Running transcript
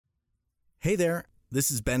Hey there, this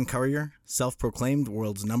is Ben Currier, self-proclaimed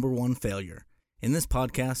world's #1 failure. In this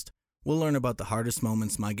podcast, we'll learn about the hardest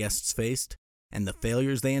moments my guests faced and the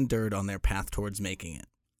failures they endured on their path towards making it.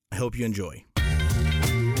 I hope you enjoy.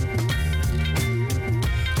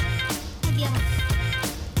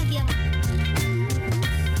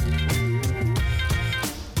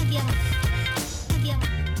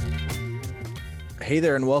 Hey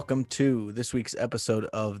there, and welcome to this week's episode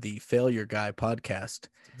of the Failure Guy podcast.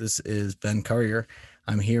 This is Ben Currier.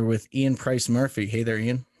 I'm here with Ian Price Murphy. Hey there,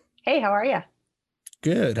 Ian. Hey, how are you?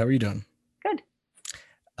 Good. How are you doing? Good.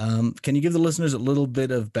 Can you give the listeners a little bit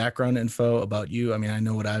of background info about you? I mean, I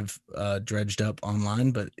know what I've dredged up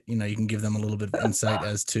online, but you can give them a little bit of insight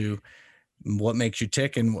as to what makes you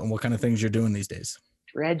tick and what kind of things you're doing these days.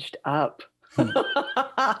 Dredged up.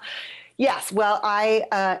 Yes. Well, I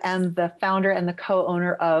am the founder and the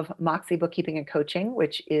co-owner of Moxie Bookkeeping and Coaching,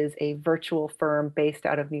 which is a virtual firm based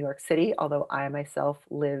out of New York City, although I myself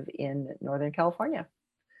live in Northern California.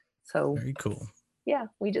 So very cool. Yeah,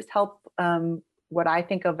 we just help what I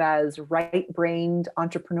think of as right-brained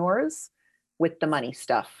entrepreneurs with the money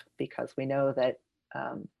stuff, because we know that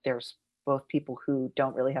there's both people who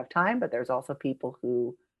don't really have time, but there's also people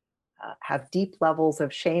who have deep levels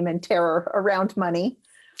of shame and terror around money.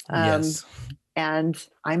 Yes. And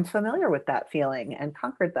I'm familiar with that feeling and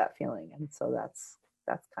conquered that feeling. And so that's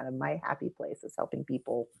kind of my happy place, is helping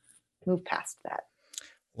people move past that.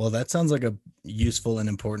 Well, that sounds like a useful and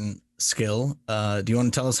important skill. Do you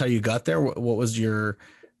want to tell us how you got there? What was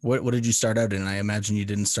what did you start out in? I imagine you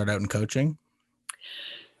didn't start out in coaching.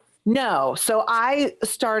 No. So I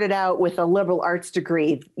started out with a liberal arts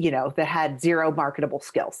degree, that had zero marketable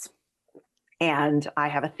skills. And I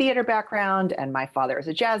have a theater background, and my father is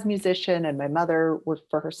a jazz musician, and my mother worked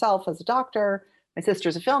for herself as a doctor. My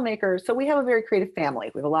sister's a filmmaker. So we have a very creative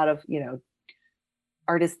family. We have a lot of,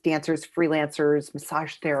 artists, dancers, freelancers,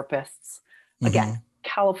 massage therapists. Again,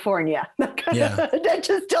 California. That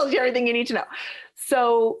just tells you everything you need to know.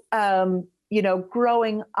 So,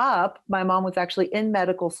 growing up, my mom was actually in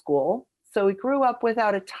medical school. So we grew up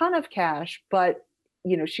without a ton of cash, but,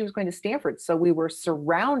 she was going to Stanford. So we were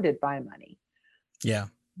surrounded by money. Yeah.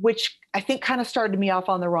 Which I think kind of started me off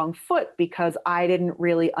on the wrong foot, because I didn't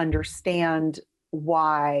really understand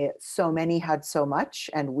why so many had so much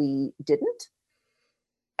and we didn't.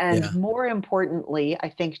 And more importantly, I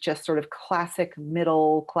think just sort of classic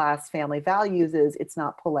middle class family values is it's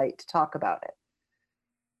not polite to talk about it.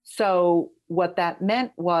 So what that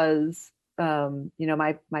meant was,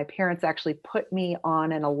 my parents actually put me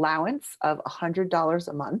on an allowance of $100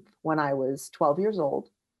 a month when I was 12 years old,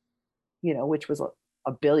 which was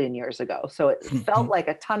a billion years ago. So it felt like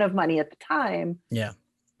a ton of money at the time. Yeah.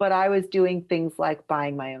 But I was doing things like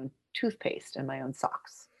buying my own toothpaste and my own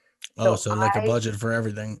socks. Oh, so like a budget for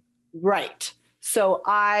everything. Right. So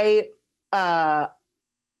I get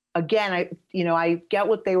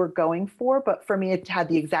what they were going for, but for me, it had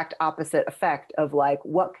the exact opposite effect of like,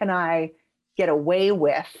 what can I get away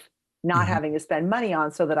with not having to spend money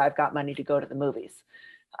on so that I've got money to go to the movies?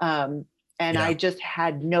 I just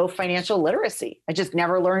had no financial literacy. I just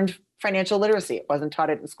never learned financial literacy. It wasn't taught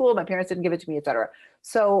it in school. My parents didn't give it to me, et cetera.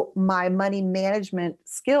 So my money management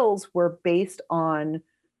skills were based on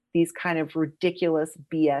these kind of ridiculous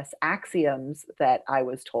BS axioms that I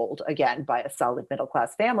was told, again, by a solid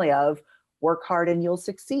middle-class family, of work hard and you'll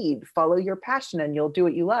succeed, follow your passion and you'll do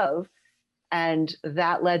what you love. And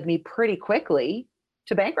that led me pretty quickly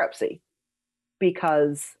to bankruptcy,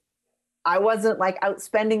 because I wasn't like out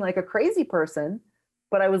spending like a crazy person,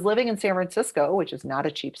 but I was living in San Francisco, which is not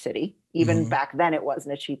a cheap city. Even back then it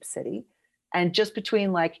wasn't a cheap city. And just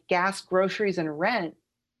between like gas, groceries, and rent,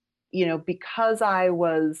 because I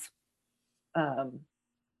was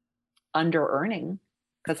under earning,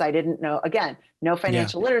 because I didn't know, again, no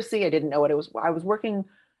financial literacy. I didn't know what it was. I was working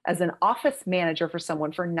as an office manager for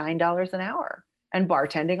someone for $9 an hour and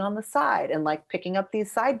bartending on the side and like picking up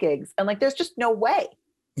these side gigs. And like, there's just no way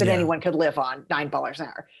that anyone could live on $9 an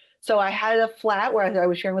hour. So I had a flat where I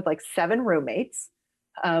was sharing with like 7 roommates,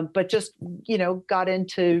 but just, got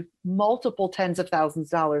into multiple tens of thousands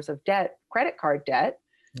of dollars of debt, credit card debt,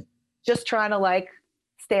 just trying to like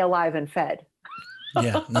stay alive and fed.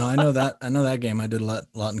 Yeah, no, I know that game. I did a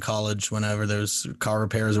lot in college. Whenever there's car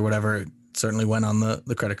repairs or whatever, it certainly went on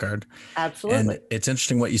the credit card. Absolutely. And it's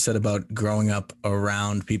interesting what you said about growing up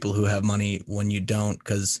around people who have money when you don't,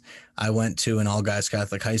 because I went to an all guys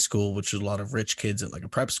Catholic high school, which was a lot of rich kids at like a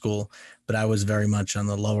prep school, but I was very much on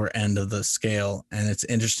the lower end of the scale. And it's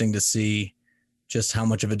interesting to see just how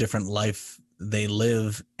much of a different life they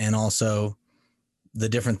live, and also the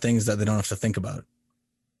different things that they don't have to think about.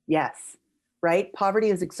 Yes. Right. Poverty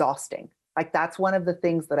is exhausting. Like that's one of the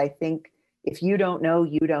things that I think if you don't know,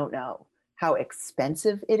 you don't know how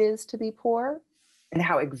expensive it is to be poor and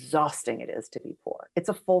how exhausting it is to be poor. It's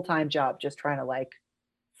a full-time job just trying to like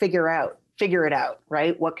figure it out,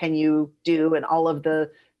 right? What can you do and all of the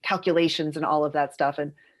calculations and all of that stuff.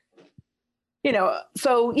 And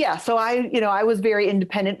so yeah, so I was very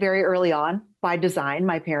independent very early on by design.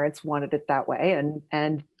 My parents wanted it that way.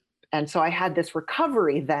 And so I had this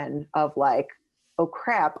recovery then of like, oh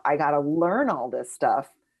crap, I got to learn all this stuff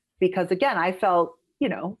because again, I felt,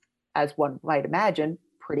 as one might imagine,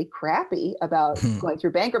 pretty crappy about going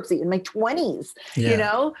through bankruptcy in my 20s,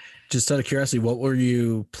 Just out of curiosity, what were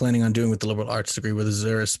you planning on doing with the liberal arts degree? Was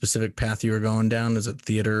there a specific path you were going down? Is it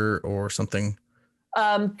theater or something?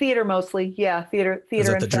 Theater mostly. Yeah. Theater Is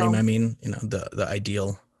that and the film. dream? I mean, the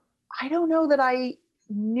ideal. I don't know that I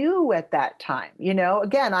knew at that time,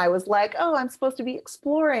 again, I was like, oh, I'm supposed to be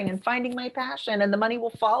exploring and finding my passion and the money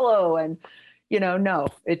will follow. And, no,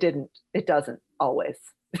 it didn't. It doesn't always.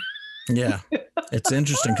 Yeah. It's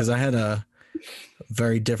interesting because I had a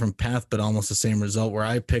very different path, but almost the same result where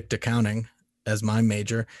I picked accounting as my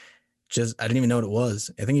major. I didn't even know what it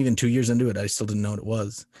was. I think even 2 years into it, I still didn't know what it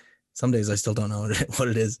was. Some days I still don't know what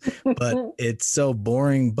it is, but it's so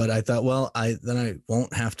boring. But I thought, well, then I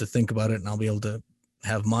won't have to think about it and I'll be able to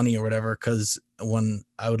have money or whatever. Cause when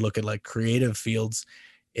I would look at like creative fields,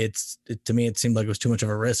 to me, it seemed like it was too much of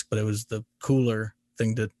a risk, but it was the cooler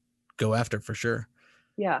thing to go after for sure.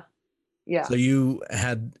 Yeah. Yeah. So you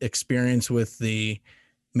had experience with the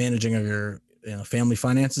managing of your family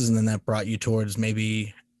finances, and then that brought you towards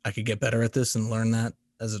maybe I could get better at this and learn that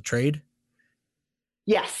as a trade.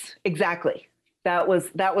 Yes, exactly. That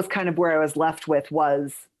was kind of where I was left with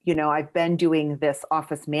was, I've been doing this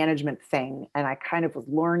office management thing and I kind of was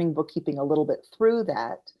learning bookkeeping a little bit through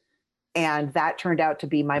that. And that turned out to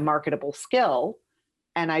be my marketable skill.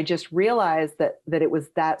 And I just realized that it was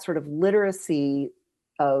that sort of literacy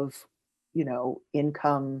of,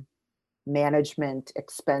 income management,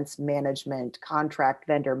 expense management, contract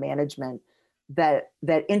vendor management that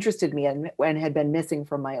interested me and had been missing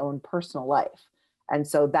from my own personal life. And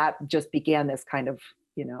so that just began this kind of,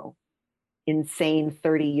 insane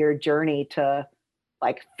 30-year journey to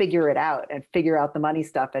like figure it out and figure out the money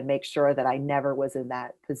stuff and make sure that I never was in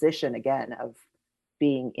that position again of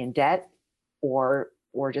being in debt or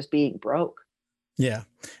just being broke. Yeah.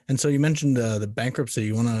 And so you mentioned the bankruptcy.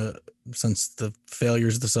 You want to, since the failure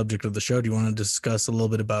is the subject of the show, do you want to discuss a little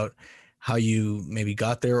bit about how you maybe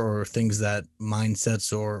got there or things that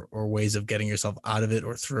mindsets or ways of getting yourself out of it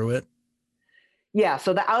or through it? Yeah.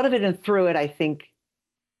 So the out of it and through it, I think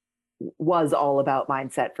was all about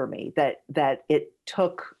mindset for me, that it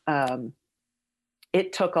took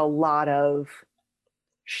a lot of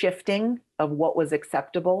shifting of what was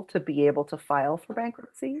acceptable to be able to file for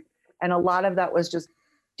bankruptcy. And a lot of that was just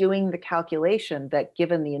doing the calculation that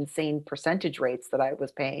given the insane percentage rates that I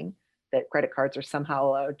was paying, that credit cards are somehow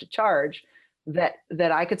allowed to charge, that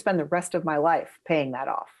I could spend the rest of my life paying that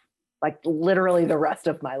off, like literally the rest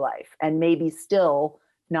of my life, and maybe still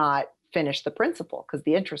not finish the principal because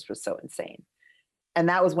the interest was so insane. And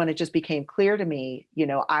that was when it just became clear to me,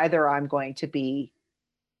 either I'm going to be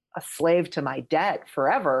a slave to my debt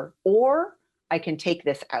forever, or I can take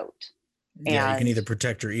this out. Yeah, you can either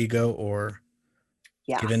protect your ego or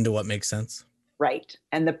give into what makes sense. Right.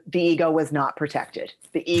 And the ego was not protected.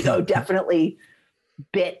 The ego definitely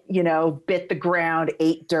bit the ground,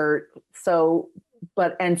 ate dirt. So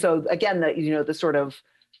again, the sort of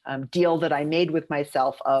deal that I made with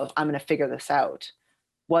myself of I'm going to figure this out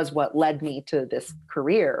was what led me to this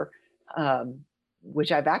career,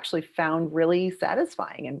 which I've actually found really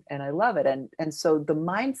satisfying and I love it. And so the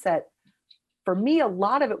mindset for me, a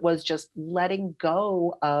lot of it was just letting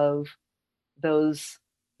go of those,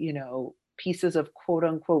 pieces of quote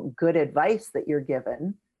unquote good advice that you're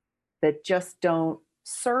given that just don't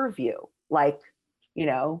serve you. Like,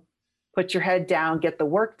 put your head down, get the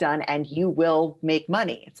work done, and you will make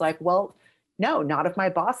money. It's like, well, no, not if my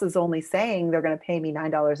boss is only saying they're going to pay me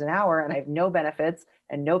 $9 an hour and I have no benefits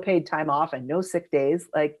and no paid time off and no sick days.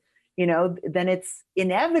 Like, then it's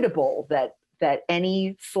inevitable that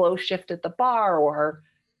any slow shift at the bar or,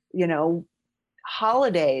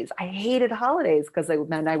 holidays. I hated holidays because it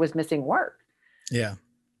meant I was missing work. Yeah.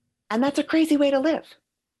 And that's a crazy way to live.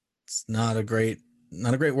 It's not a great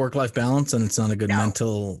work-life balance, and it's not a good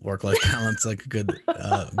mental work-life balance, like a good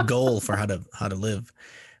goal for how to live.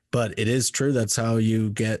 But it is true. That's how you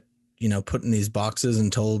get, put in these boxes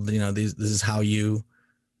and told, this is how you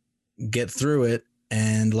get through it.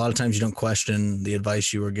 And a lot of times you don't question the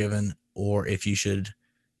advice you were given, or if you should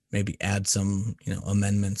maybe add some,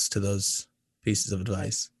 amendments to those pieces of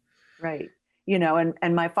advice. Right.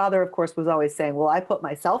 And my father, of course, was always saying, well, I put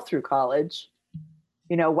myself through college.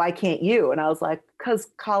 Why can't you? And I was like, because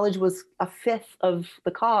college was a fifth of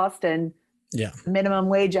the cost and Yeah. minimum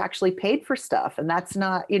wage actually paid for stuff. And that's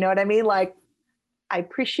not, you know what I mean? Like, I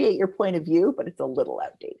appreciate your point of view, but it's a little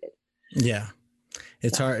outdated. Yeah.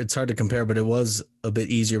 It's hard to compare, but it was a bit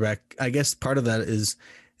easier back. I guess part of that is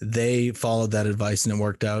they followed that advice and it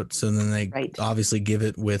worked out. So then they obviously give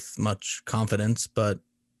it with much confidence, but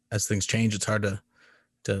as things change, it's hard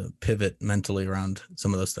to pivot mentally around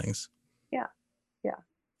some of those things. Yeah. Yeah.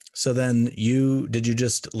 So then did you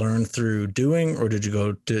just learn through doing, or did you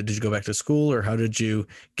go back to school, or how did you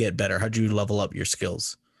get better? How did you level up your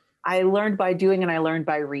skills? I learned by doing and I learned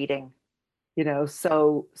by reading.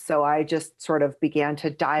 So I just sort of began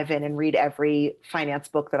to dive in and read every finance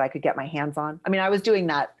book that I could get my hands on. I mean, I was doing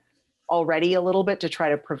that already a little bit to try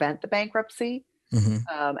to prevent the bankruptcy.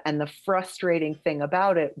 Mm-hmm. And the frustrating thing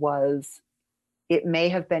about it was it may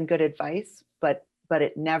have been good advice, but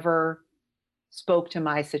it never spoke to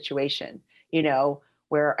my situation,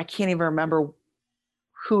 where I can't even remember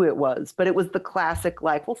who it was, but it was the classic,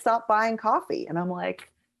 like, well, stop buying coffee. And I'm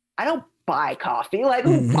like, I don't buy coffee. Like,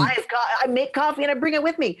 who buys coffee? I make coffee and I bring it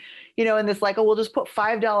with me, and this like, oh, we'll just put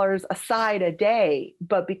 $5 aside a day.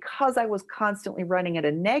 But because I was constantly running at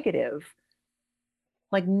a negative,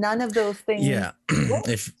 like none of those things. Yeah.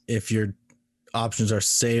 if your options are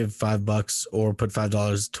save $5 or put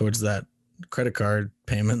 $5 towards that credit card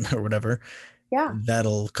payment or whatever,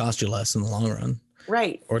 that'll cost you less in the long run.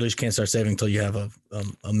 Right. Or at least you can't start saving until you have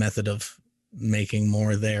a method of making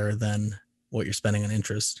more there than what you're spending on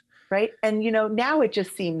interest. Right. And, now it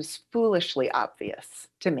just seems foolishly obvious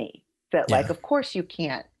to me that like, of course you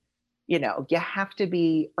can't, you have to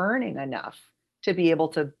be earning enough to be able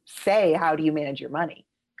to say, how do you manage your money?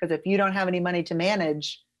 Because if you don't have any money to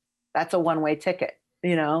manage, that's a one-way ticket.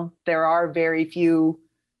 There are very few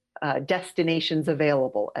destinations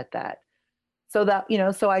available at that. So that,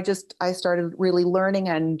 so I started really learning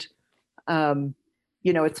and,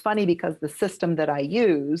 it's funny because the system that I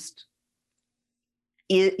used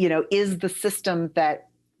is the system that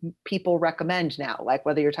people recommend now, like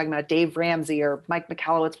whether you're talking about Dave Ramsey or Mike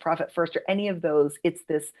Michalowicz, Profit First, or any of those, it's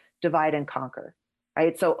this divide and conquer,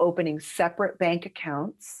 right? So opening separate bank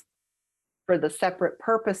accounts for the separate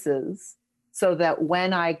purposes so that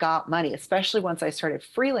when I got money, especially once I started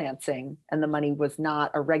freelancing and the money was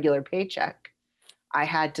not a regular paycheck, I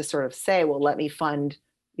had to sort of say, well, let me fund,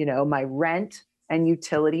 my rent and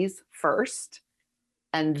utilities first,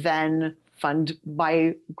 and then fund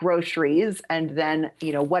my groceries. And then,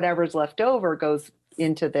 whatever's left over goes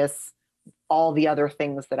into this, all the other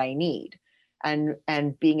things that I need.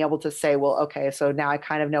 And being able to say, well, okay, so now I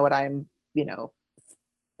kind of know what I'm,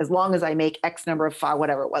 as long as I make X number of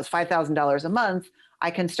whatever it was, $5,000 a month, I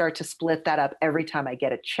can start to split that up every time I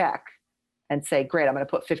get a check and say, great, I'm going to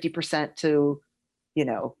put 50% to,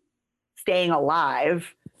 staying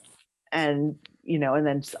alive, and, and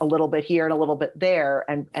then a little bit here and a little bit there,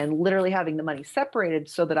 and literally having the money separated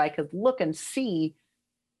so that I could look and see,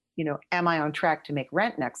 am I on track to make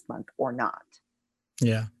rent next month or not?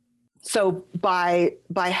 Yeah. So by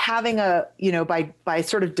having by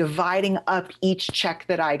sort of dividing up each check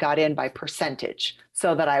that I got in by percentage,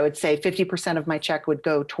 so that I would say 50% of my check would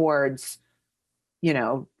go towards,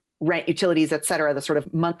 rent, utilities, et cetera, the sort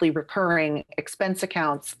of monthly recurring expense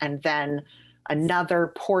accounts. And then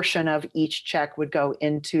another portion of each check would go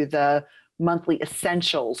into the monthly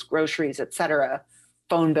essentials, groceries, et cetera,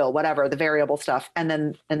 phone bill, whatever, the variable stuff. And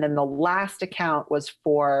then the last account was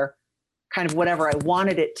for kind of whatever I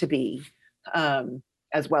wanted it to be,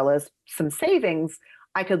 as well as some savings.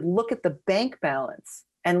 I could look at the bank balance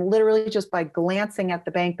and literally just by glancing at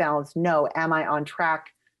the bank balance, know, am I on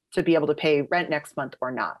track to be able to pay rent next month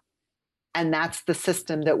or not? And that's the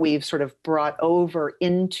system that we've sort of brought over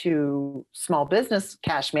into small business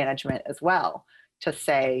cash management as well, to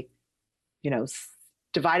say,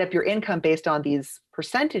 divide up your income based on these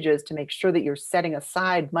percentages to make sure that you're setting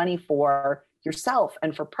aside money for yourself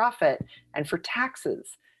and for profit and for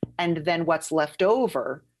taxes. And then what's left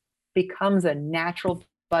over becomes a natural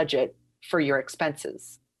budget for your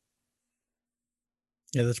expenses.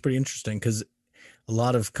 Yeah, that's pretty interesting, because a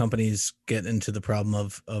lot of companies get into the problem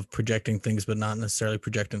of projecting things, but not necessarily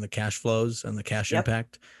projecting the cash flows and the cash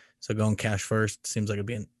impact. So going cash first seems like it'd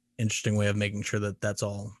be an interesting way of making sure that that's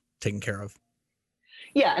all taken care of.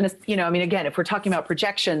 Yeah. And it's, again, if we're talking about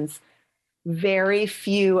projections, very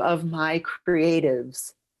few of my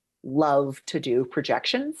creatives love to do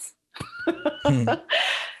projections.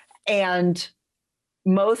 And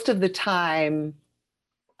most of the time,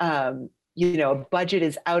 a budget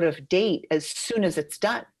is out of date as soon as it's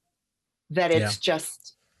done. that Yeah. it's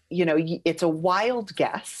just, it's a wild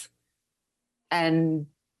guess. And,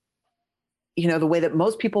 the way that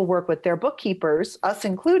most people work with their bookkeepers, us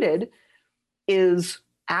included, is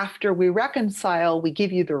after we reconcile, we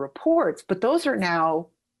give you the reports, but those are now,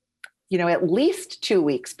 at least 2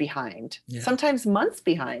 weeks behind, sometimes months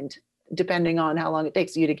behind, depending on how long it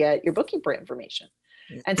takes you to get your bookkeeper information.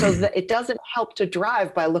 And so it doesn't help to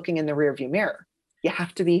drive by looking in the rearview mirror. You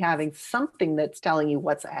have to be having something that's telling you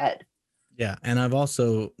what's ahead. Yeah. And I've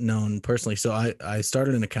also known personally, so I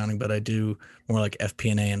started in accounting, but I do more like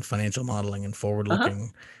FP&A and financial modeling and forward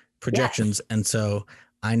looking projections. Yes. And so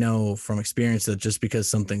I know from experience that just because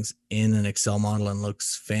something's in an Excel model and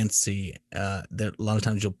looks fancy, that a lot of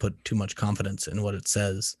times you'll put too much confidence in what it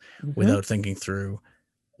says without thinking through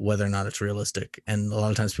whether or not it's realistic. And a lot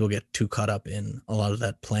of times people get too caught up in a lot of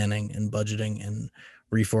that planning and budgeting and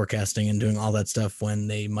reforecasting and doing all that stuff when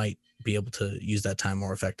they might be able to use that time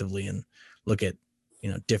more effectively and look at,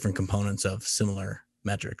 different components of similar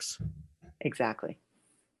metrics. Exactly.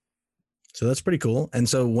 So that's pretty cool. And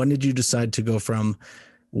so when did you decide to go from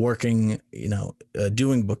working,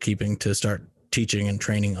 doing bookkeeping to start teaching and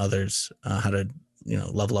training others how to,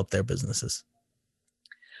 level up their businesses?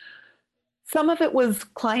 Some of it was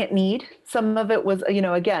client need. Some of it was,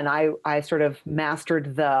 again, I sort of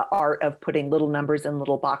mastered the art of putting little numbers in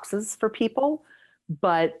little boxes for people,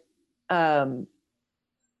 but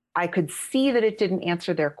I could see that it didn't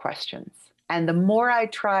answer their questions. And the more I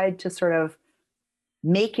tried to sort of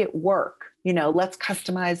make it work, let's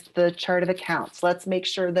customize the chart of accounts. Let's make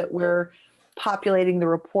sure that we're populating the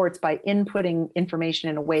reports by inputting information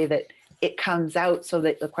in a way that it comes out so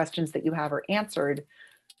that the questions that you have are answered.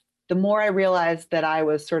 The more I realized that I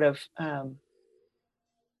was sort of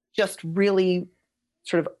just really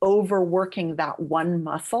sort of overworking that one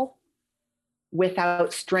muscle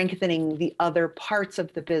without strengthening the other parts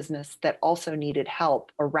of the business that also needed help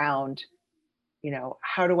around,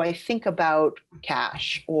 how do I think about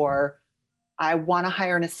cash? Or I want to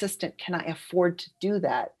hire an assistant. Can I afford to do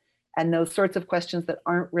that? And those sorts of questions that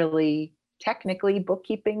aren't really technically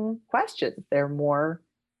bookkeeping questions. They're more,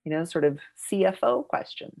 sort of CFO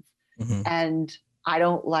questions. And I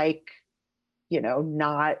don't like,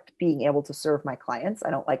 not being able to serve my clients. I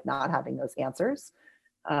don't like not having those answers.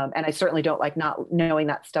 And I certainly don't like not knowing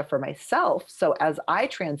that stuff for myself. So as I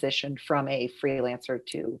transitioned from a freelancer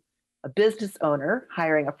to a business owner,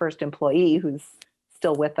 hiring a first employee who's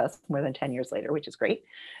still with us more than 10 years later, which is great.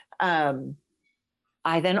 I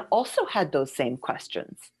then also had those same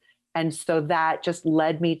questions. And so that just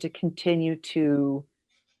led me to continue to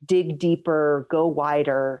dig deeper, go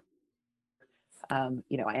wider.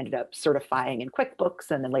 I ended up certifying in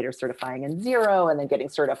QuickBooks and then later certifying in Xero and then getting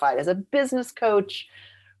certified as a business coach.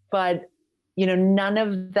 But, none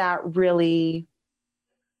of that really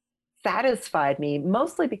satisfied me,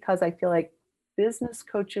 mostly because I feel like business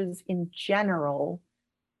coaches in general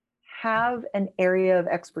have an area of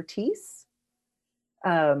expertise.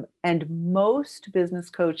 And most business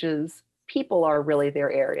coaches, people are really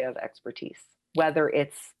their area of expertise, whether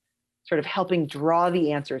it's sort of helping draw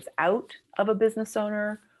the answers out of a business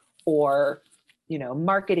owner or,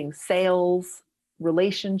 marketing, sales,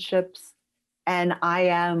 relationships. And I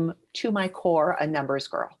am, to my core, a numbers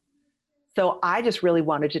girl. So I just really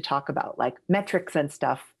wanted to talk about like metrics and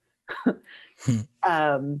stuff,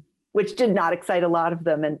 which did not excite a lot of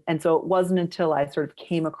them. And so it wasn't until I sort of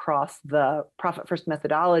came across the Profit First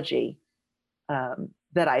methodology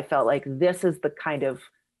that I felt like this is the kind of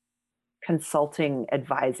consulting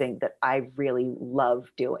advising that I really love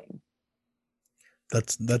doing.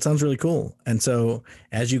 That sounds really cool. And so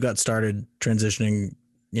as you got started transitioning,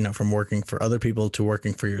 from working for other people to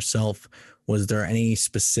working for yourself, was there any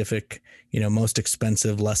specific, most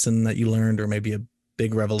expensive lesson that you learned, or maybe a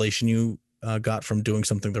big revelation you got from doing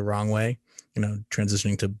something the wrong way,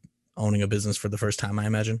 transitioning to owning a business for the first time, I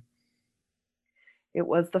imagine? It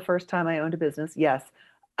was the first time I owned a business. Yes.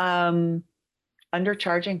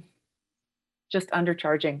 Undercharging, just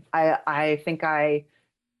undercharging. I think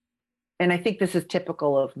this is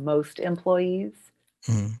typical of most employees,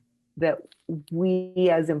 that we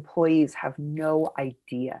as employees have no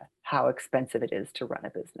idea how expensive it is to run a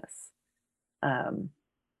business. And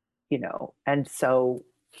so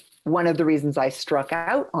one of the reasons I struck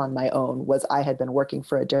out on my own was I had been working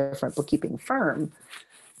for a different bookkeeping firm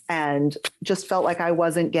and just felt like I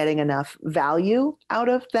wasn't getting enough value out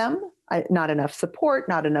of them, not enough support,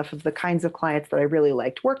 not enough of the kinds of clients that I really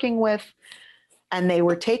liked working with. And they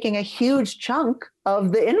were taking a huge chunk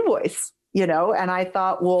of the invoice, and I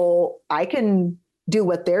thought, well, I can do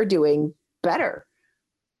what they're doing better.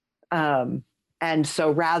 And so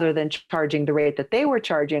rather than charging the rate that they were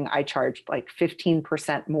charging, I charged like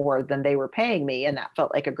 15% more than they were paying me. And that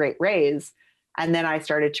felt like a great raise. And then I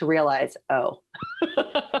started to realize, oh,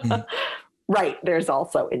 Mm. right, there's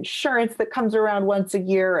also insurance that comes around once a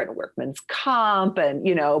year and workman's comp and,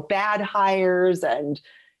 bad hires and,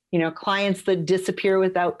 clients that disappear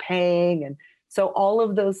without paying. And so all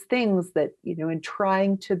of those things that, in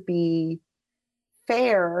trying to be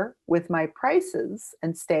fair with my prices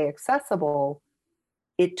and stay accessible,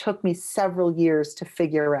 it took me several years to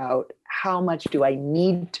figure out how much do I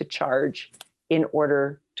need to charge in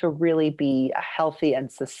order to really be a healthy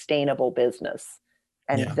and sustainable business.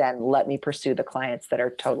 And Yeah. then let me pursue the clients that are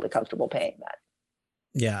totally comfortable paying that.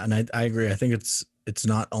 Yeah. And I agree. I think it's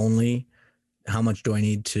not only how much do I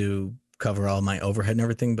need to cover all my overhead and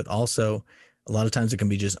everything, but also a lot of times it can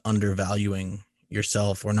be just undervaluing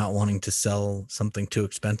yourself or not wanting to sell something too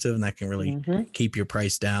expensive. And that can really Mm-hmm. keep your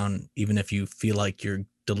price down, even if you feel like you're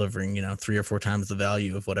delivering, 3 or 4 times the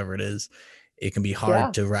value of whatever it is. It can be hard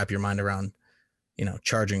Yeah, to wrap your mind around,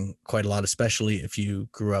 charging quite a lot, especially if you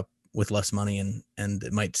grew up with less money and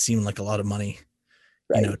it might seem like a lot of money,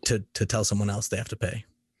 right, to tell someone else they have to pay.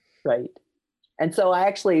 right. And so I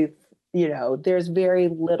actually, there's very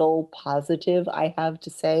little positive I have to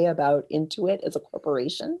say about Intuit as a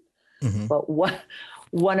corporation. Hmm. But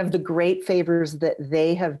one of the great favors that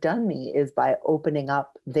they have done me is by opening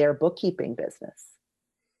up their bookkeeping business,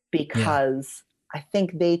 Yeah. because I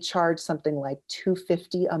think they charge something like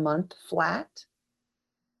 $250 a month flat,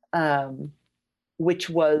 um, which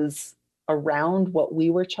was around what we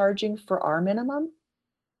were charging for our minimum.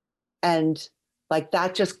 And like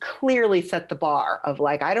that just clearly set the bar of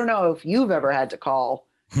like, I don't know if you've ever had to call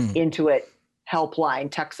Hmm. Intuit helpline,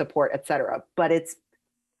 tech support, et cetera, but it's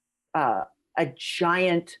uh, a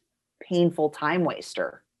giant painful time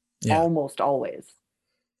waster Yeah. almost always.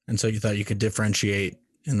 And so you thought you could differentiate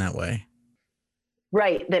in that way.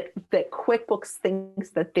 Right, that QuickBooks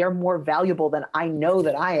thinks that they're more valuable than I know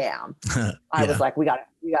that I am. I was Yeah. like, we got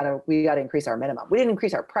to increase our minimum. We didn't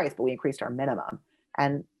increase our price, but we increased our minimum.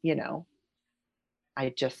 And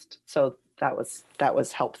so that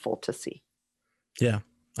was helpful to see. Yeah,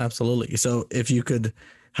 absolutely. So if you could,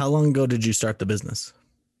 how long ago did you start the business?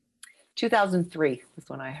 2003 was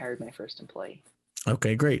when I hired my first employee.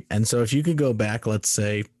 Okay, great. And so if you could go back, let's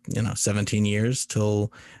say, 17 years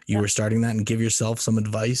till you Yeah. were starting that and give yourself some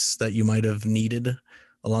advice that you might have needed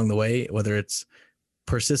along the way, whether it's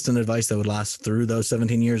persistent advice that would last through those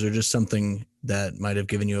 17 years or just something that might have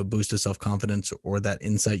given you a boost of self-confidence or that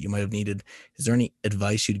insight you might have needed. Is there any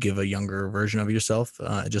advice you'd give a younger version of yourself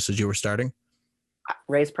just as you were starting?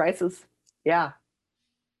 Raise prices. Yeah.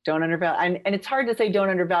 Don't undervalue. And it's hard to say don't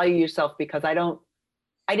undervalue yourself because I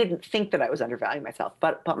didn't think that I was undervaluing myself,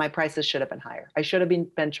 but my prices should have been higher. I should have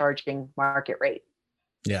been charging market rate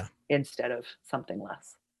Yeah. instead of something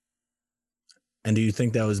less. And do you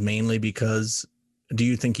think that was mainly because, do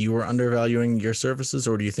you think you were undervaluing your services,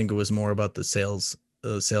 or do you think it was more about the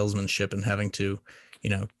salesmanship and having to,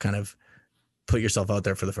 kind of put yourself out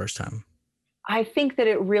there for the first time? I think that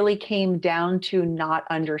it really came down to not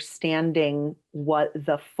understanding what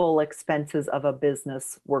the full expenses of a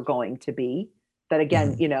business were going to be. That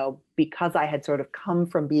again, Hmm. because I had sort of come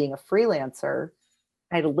from being a freelancer,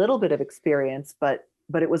 I had a little bit of experience, but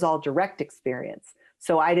it was all direct experience.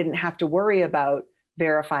 So I didn't have to worry about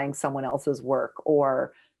verifying someone else's work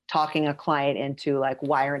or talking a client into like,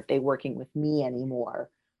 why aren't they working with me anymore?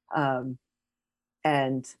 Um,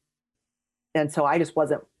 and so I just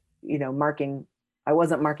wasn't, marking. I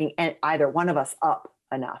wasn't marking either one of us up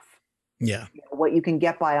enough. Yeah. What you can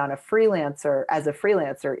get by on a freelancer as a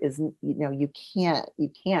freelancer is, you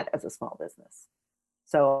can't as a small business.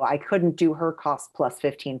 So I couldn't do her cost plus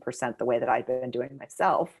 15% the way that I'd been doing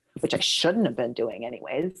myself, which I shouldn't have been doing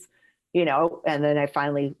anyways, and then I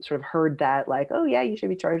finally sort of heard that like, oh yeah, you should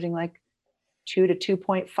be charging like 2 to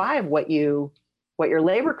 2.5 what your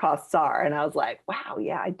labor costs are. And I was like, wow,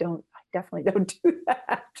 yeah, I definitely don't do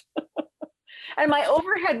that. And my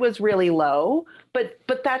overhead was really low, but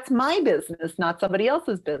that's my business, not somebody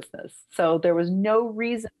else's business. So there was no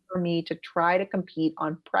reason for me to try to compete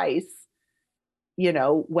on price,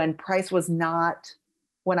 when price was not,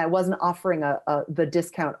 when I wasn't offering the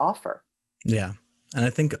discount offer. Yeah. And I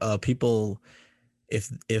think people,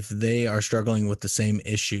 if they are struggling with the same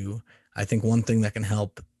issue, I think one thing that can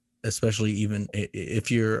help, especially even if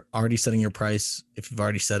you're already setting your price, if you've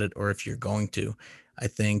already set it, or if you're going to, I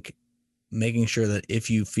think making sure that if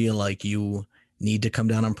you feel like you need to come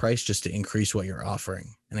down on price, just to increase what you're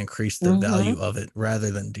offering and increase the value of it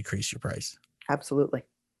rather than decrease your price. Absolutely.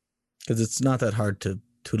 Because it's not that hard to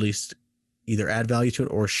at least either add value to it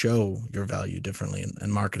or show your value differently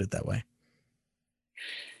and market it that way.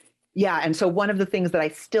 Yeah. And so one of the things that I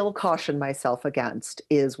still caution myself against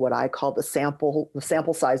is what I call the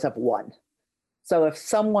sample size of one. So if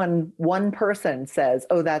one person says,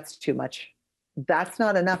 oh, that's too much, that's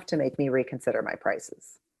not enough to make me reconsider my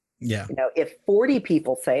prices. Yeah. If 40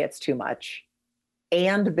 people say it's too much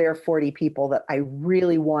and they're 40 people that I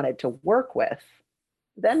really wanted to work with,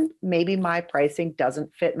 then maybe my pricing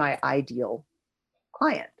doesn't fit my ideal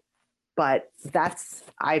client. But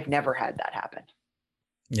I've never had that happen.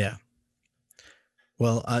 Yeah.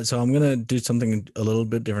 Well, so I'm going to do something a little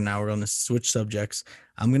bit different now. We're going to switch subjects.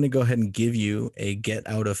 I'm going to go ahead and give you a get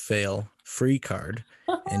out of fail free card,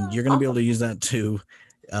 and you're going to be able to use that to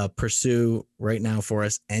pursue right now for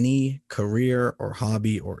us any career or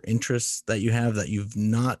hobby or interests that you have that you've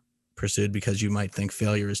not pursued because you might think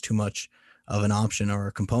failure is too much of an option or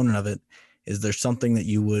a component of it. Is there something that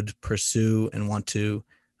you would pursue and want to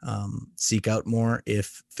seek out more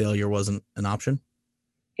if failure wasn't an option?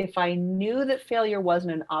 If I knew that failure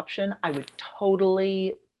wasn't an option, I would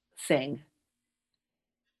totally sing.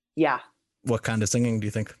 Yeah. What kind of singing do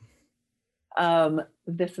you think?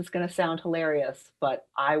 This is going to sound hilarious, but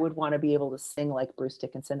I would want to be able to sing like Bruce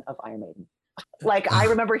Dickinson of Iron Maiden. Like I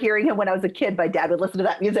remember hearing him when I was a kid. My dad would listen to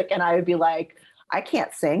that music and I would be like, I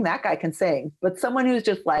can't sing. That guy can sing. But someone who's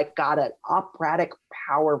just like got an operatic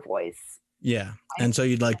power voice. Yeah. And so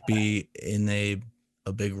you'd like be in a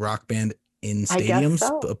big rock band in I guess stadiums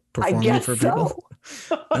so. performing for people?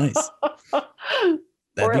 Nice. Or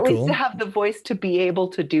That'd at be least cool. to have the voice to be able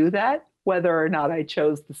to do that. Whether or not I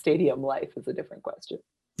chose the stadium life is a different question.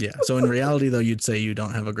 Yeah. So in reality, though, you'd say you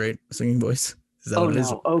don't have a great singing voice. Is that Oh what it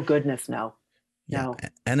is? no. Oh goodness, no. Yeah. No.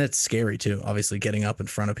 And it's scary too, obviously, getting up in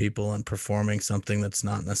front of people and performing something that's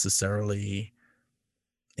not necessarily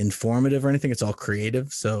informative or anything. It's all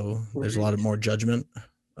creative. So there's a lot of more judgment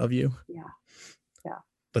of you. Yeah. Yeah.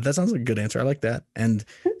 But that sounds like a good answer. I like that. And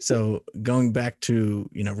so going back to,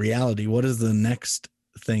 reality, what is the next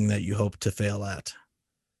thing that you hope to fail at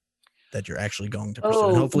that you're actually going to pursue?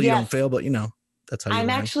 And hopefully you don't fail, but that's how you I'm learn.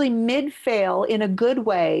 actually mid-fail in a good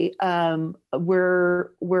way. We're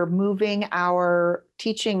moving our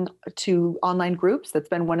teaching to online groups. That's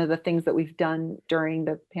been one of the things that we've done during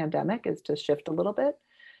the pandemic, is to shift a little bit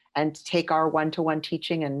and take our one-to-one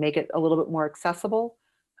teaching and make it a little bit more accessible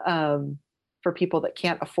for people that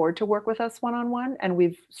can't afford to work with us one-on-one. And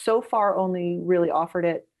we've so far only really offered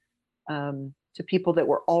it to people that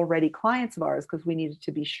were already clients of ours, because we needed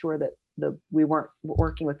to be sure that we weren't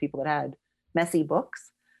working with people that had messy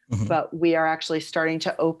books. Mm-hmm. But we are actually starting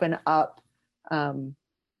to open up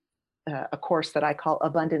a course that I call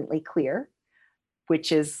Abundantly Clear,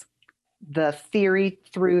 which is the theory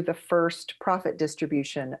through the first profit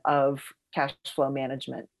distribution of cash flow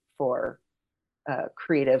management for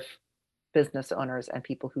creative business owners and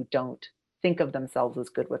people who don't think of themselves as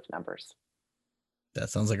good with numbers. That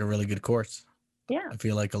sounds like a really good course. Yeah. I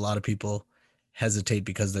feel like a lot of people hesitate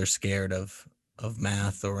because they're scared of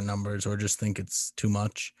math or numbers, or just think it's too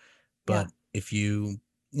much. But if you,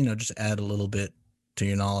 just add a little bit to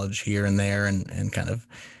your knowledge here and there and kind of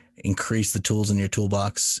increase the tools in your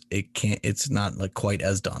toolbox, it's not like quite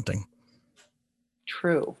as daunting.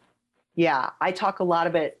 True. Yeah. I talk a lot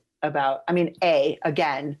about,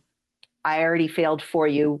 again, I already failed for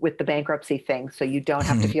you with the bankruptcy thing, so you don't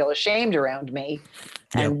have to feel ashamed around me.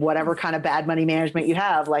 And whatever kind of bad money management you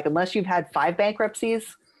have, like, unless you've had 5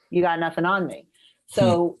 bankruptcies, you got nothing on me.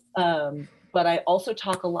 So, but I also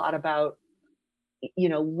talk a lot about,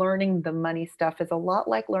 learning the money stuff is a lot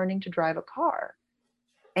like learning to drive a car.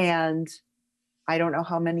 And I don't know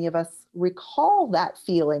how many of us recall that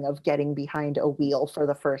feeling of getting behind a wheel for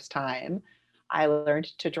the first time. I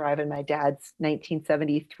learned to drive in my dad's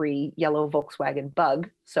 1973 yellow Volkswagen Bug,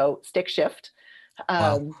 so stick shift.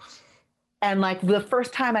 Wow. And like the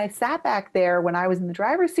first time I sat back there when I was in the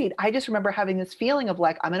driver's seat, I just remember having this feeling of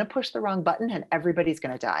like, I'm going to push the wrong button and everybody's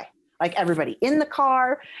going to die. Like everybody in the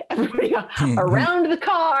car, everybody around the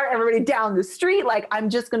car, everybody down the street. Like I'm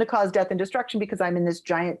just going to cause death and destruction because I'm in this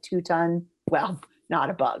giant 2-ton, well, not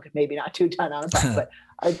a Bug, maybe not 2-ton on a Bug, but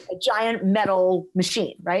a giant metal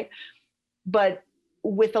machine, right? But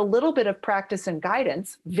with a little bit of practice and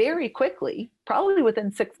guidance, very quickly, probably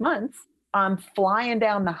within 6 months, I'm flying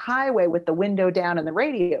down the highway with the window down and the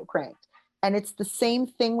radio cranked. And it's the same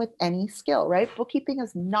thing with any skill, right? Bookkeeping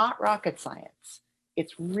is not rocket science.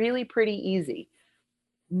 It's really pretty easy.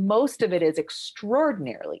 Most of it is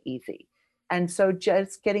extraordinarily easy. And so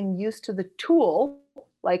just getting used to the tool,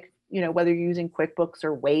 like, whether you're using QuickBooks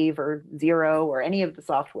or Wave or Xero or any of the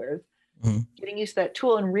softwares, Mhm. Getting used to that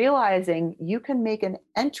tool and realizing you can make an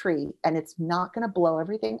entry and it's not going to blow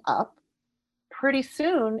everything up. Pretty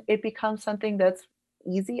soon, it becomes something that's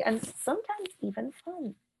easy and sometimes even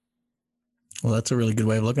fun. Well, that's a really good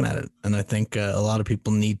way of looking at it. And I think a lot of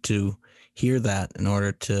people need to hear that in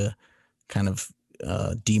order to kind of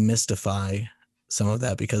demystify some of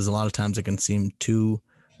that, because a lot of times it can seem too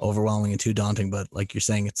overwhelming and too daunting. But like you're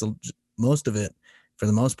saying, most of it, for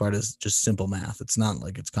the most part, is just simple math. It's not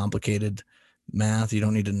like it's complicated math. You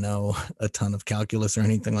don't need to know a ton of calculus or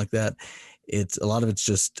anything like that. It's a lot of it's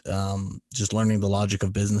just learning the logic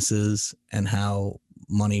of businesses and how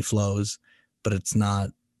money flows, but it's not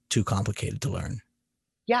too complicated to learn.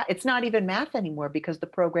 Yeah, it's not even math anymore because the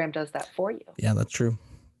program does that for you. Yeah, that's true.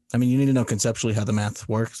 I mean, you need to know conceptually how the math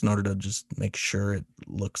works in order to just make sure it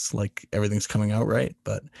looks like everything's coming out right.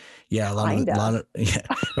 But yeah, a lot of yeah,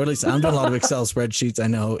 or at least I'm doing a lot of Excel spreadsheets. I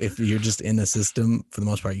know if you're just in a system, for the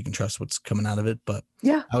most part, you can trust what's coming out of it. But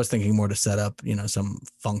yeah, I was thinking more to set up, some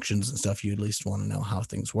functions and stuff. You at least want to know how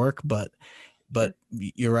things work. But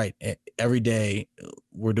you're right. Every day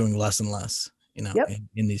we're doing less and less, yep.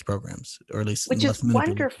 in these programs, or at least which is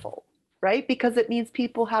wonderful, right? Because it means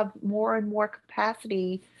people have more and more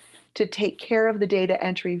capacity to take care of the data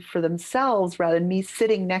entry for themselves rather than me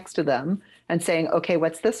sitting next to them and saying, okay,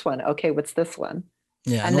 what's this one? Okay, what's this one?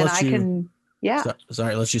 Yeah. And then I can, yeah.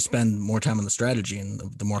 Sorry, let's you spend more time on the strategy and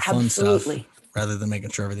the more fun Absolutely. stuff rather than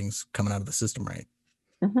making sure everything's coming out of the system right.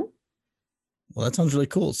 Mm-hmm. Well, that sounds really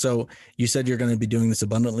cool. So you said you're going to be doing this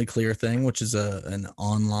Abundantly Clear thing, which is an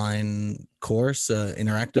online course,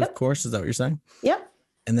 interactive course. Is that what you're saying? Yep.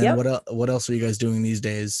 And then what else are you guys doing these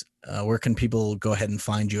days? Where can people go ahead and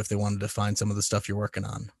find you if they wanted to find some of the stuff you're working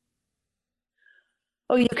on?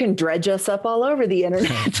 Oh, you can dredge us up all over the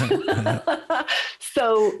internet.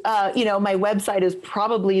 So, my website is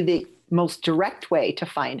probably the most direct way to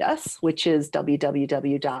find us, which is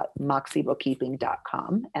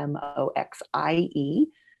www.moxiebookkeeping.com,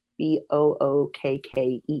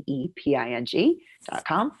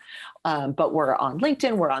 MOXIEBOOKKEEPING.com. But we're on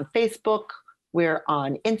LinkedIn, we're on Facebook, we're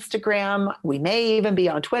on Instagram. We may even be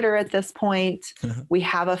on Twitter at this point. We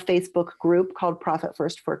have a Facebook group called Profit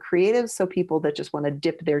First for Creatives. So people that just want to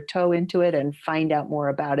dip their toe into it and find out more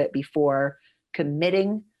about it before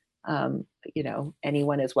committing,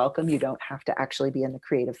 anyone is welcome. You don't have to actually be in the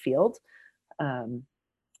creative field.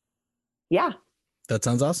 Yeah. That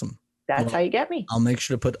sounds awesome. That's how you get me. I'll make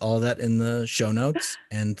sure to put all that in the show notes.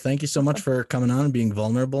 And thank you so much for coming on and being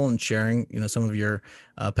vulnerable and sharing, some of your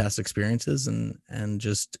past experiences and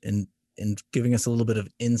just in giving us a little bit of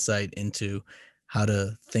insight into how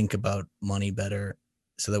to think about money better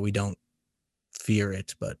so that we don't fear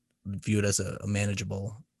it, but view it as a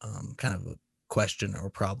manageable kind of a question or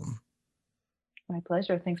problem. My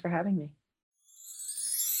pleasure. Thanks for having me.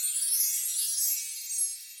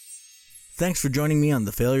 Thanks for joining me on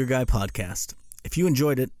the Failure Guy podcast. If you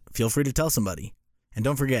enjoyed it, feel free to tell somebody. And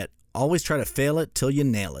don't forget, always try to fail it till you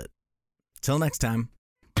nail it. Till next time.